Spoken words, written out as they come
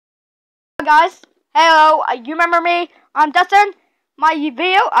Guys, hello, you remember me? I'm Dustin. My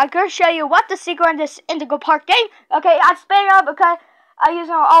video, I'm going to show you what the secret in this Indigo Park game. Okay, I sped it up because I used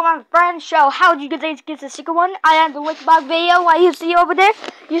all my friends show how you get the secret one. I have the link back video, what you see over there.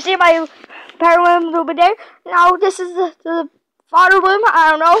 You see my parent room over there. Now, this is the father room. I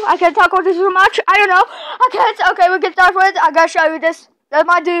don't know. I can't talk about this too much. I don't know. I can't. Okay, we can start with it. I'm going to show you this. That's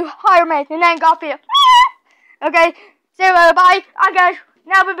my dude, hire me, and then Garfield. Okay, see you later, bye. I guess.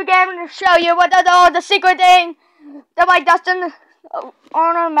 Now we begin to show you what the secret thing that my Dustin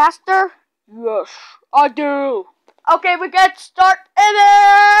honor master. Yes, I do. Okay, we get started.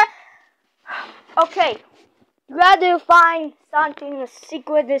 Okay, you gotta find something to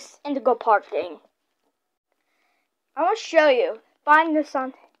secret this Indigo Park thing. I want to show you. Find this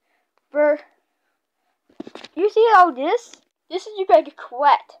something. For you see all this? This is you gotta get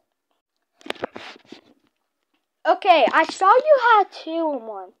correct. Okay, I saw you had 2 in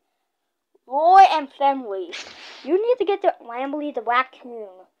 1. Roy and Family. You need to get the Lambley the raccoon.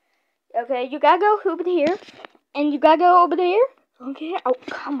 Okay, you gotta go over here. And you gotta go over there. Okay, oh,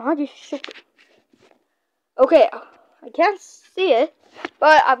 come on, you stupid. Okay, I can't see it.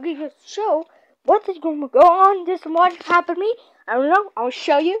 But I'm gonna show what is going to go on. This is what happened to me. I don't know, I'll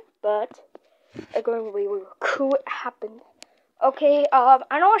show you. But it's going to be really cool what happened. Okay, I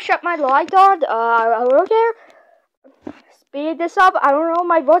don't want to shut my light on. Over there. Speed this up. I don't know.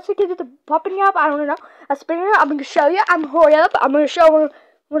 My voice is popping up. I don't know. I'm speeding it up. I'm going to show you. I'm hurry up. I'm going to show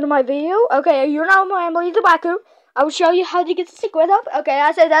one of my video. Okay, you know my Emily the raccoon. I will show you how to get the secret up. Okay,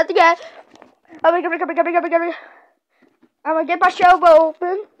 I said that again. I'm going to get my show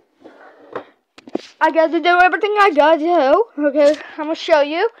open. I got to do everything I got to do. Okay, I'm going to show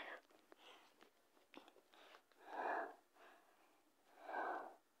you.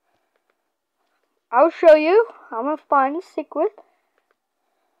 I'll show you. I'm gonna find the secret.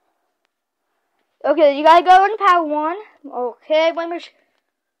 Okay, you gotta go in part 1. Okay, wait a minute.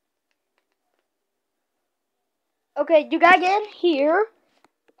 Okay, you gotta get in here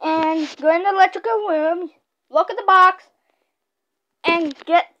and go in the electrical room. Look at the box and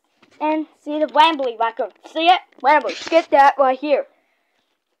see the Wambly raccoon. See it? Wambly. Get that right here.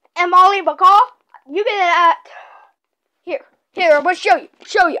 And Molly McCall, you get it at here. Here, I'm gonna show you.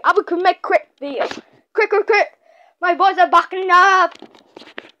 I'm gonna make quick video. Quick. My boys are backing up.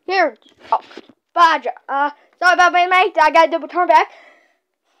 Here. Oh, fudge. Sorry about me, mate. I gotta double turn back.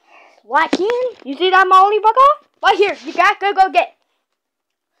 Whacking. You see that Molly buckle? Right here. You gotta go get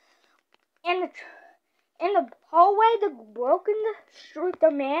it. In the hallway, the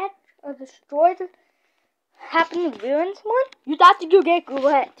man destroyed happened to ruin someone. You have to go get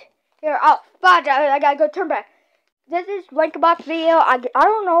Gillette. Here, oh, fudge. I gotta go turn back. This is link box video. I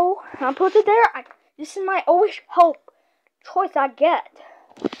don't know. I put it there. This is my always hope choice I get.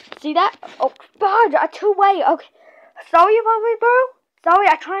 See that? Oh, fudge! I too late. Okay. Sorry about me, bro. Sorry,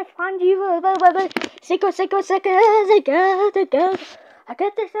 I try to find you. Secret. I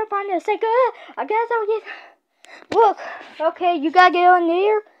get this up on the secret. I guess I'll get. Look. Okay, you gotta get on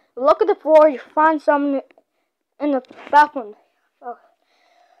there. Look at the floor. You find something in the bathroom. Oh.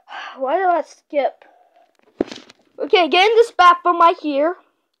 Why did I skip? Okay, get in this bathroom right here.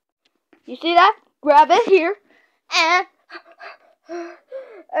 You see that? Grab it here,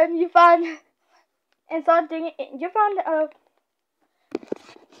 and you find something.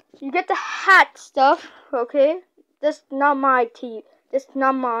 You get the hat stuff. Okay, this is not my TV. This is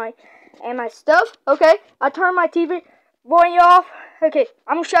not my stuff. Okay, I turn my TV volume off. Okay,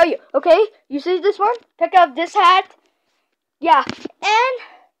 I'm gonna show you. Okay, you see this one? Pick up this hat. Yeah, and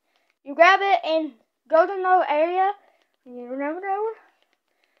you grab it and go to another area. You never know.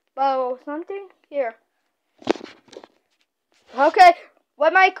 But something here. Okay,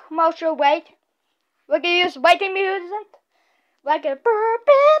 what my commercial wait? We can use waiting music. Like a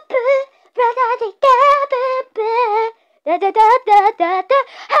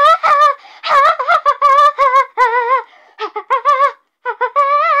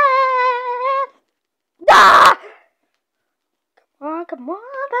Come on.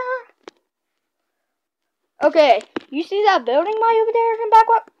 Okay, you see that building right over there in the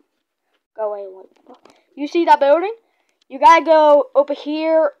background? Go away. You see that building? You gotta go over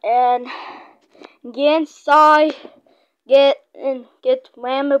here and get inside. Get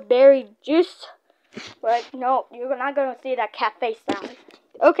berry juice. But no, you're not gonna see that cafe sound.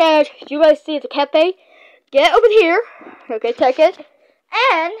 Okay, you guys see the cafe? Get over here. Okay, take it.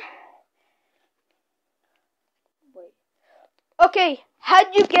 And wait. Okay,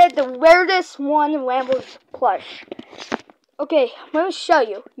 how'd you get the weirdest one Rambler's plush? Okay, let me show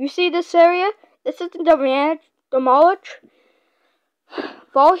you. You see this area? This is the demolish.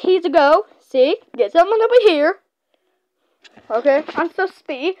 Follow here to go. See? Get someone over here. Okay, I'm so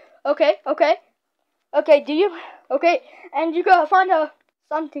speedy. Okay. Okay, do you? Okay, and you gotta find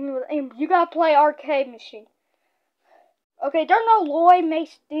something with aim. You gotta play arcade machine. Okay, there's no Lloyd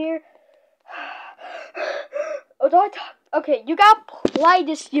makes dear. Oh, don't talk. Okay, you gotta play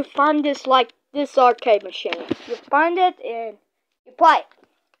this. You find this like this arcade machine. You find it and you play it.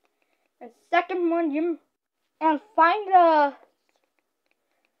 And second one, you and find the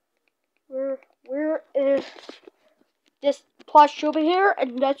where is this plush over here,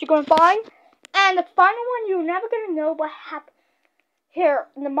 and that you're gonna find. And the final one, you're never gonna know what happened. Here,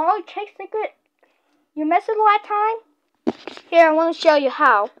 in the Molly Cake secret, you missed it last time. Here, I want to show you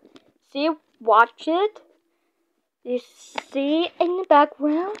how. See, watch it. You see in the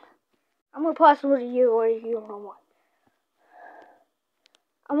background. I'm gonna pass over to you, or you don't want.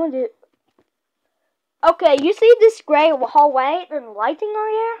 I'm gonna do. Okay, you see this gray hallway and lighting on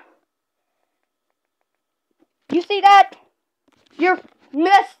here? You see that? You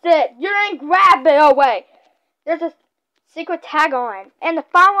missed it. You didn't grab it away. There's a secret tag on, and the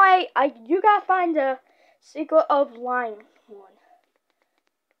final way, you gotta find the secret of line one.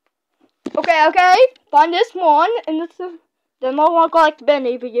 Okay. Find this one, and this is the more look like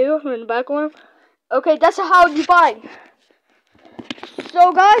Benny for you in the background. Okay, that's how you find.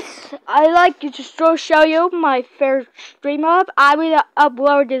 So guys, I like to just show you my fair stream up. I will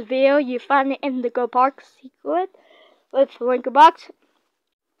upload this video. You find it in the Go Park secret with the link box.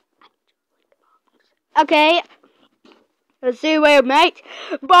 Okay, let's see you later, mate.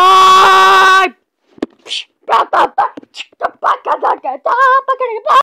 Bye.